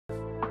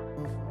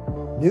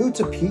New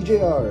to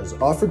PJR's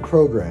offered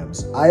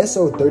programs,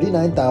 ISO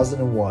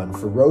 39001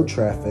 for road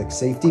traffic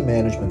safety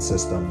management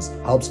systems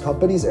helps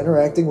companies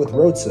interacting with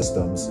road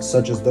systems,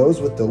 such as those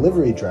with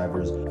delivery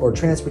drivers or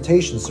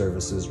transportation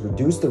services,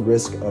 reduce the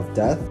risk of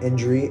death,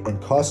 injury,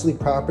 and costly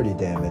property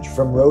damage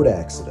from road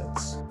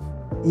accidents.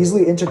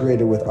 Easily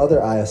integrated with other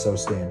ISO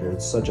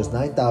standards such as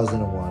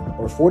 9001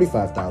 or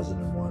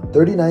 45001,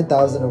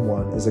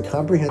 39001 is a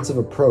comprehensive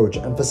approach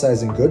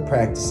emphasizing good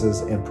practices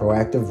and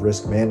proactive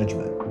risk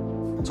management.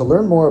 To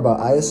learn more about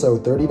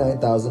ISO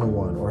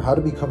 39001 or how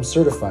to become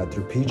certified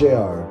through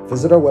PJR,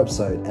 visit our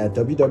website at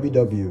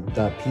www.pjr.com.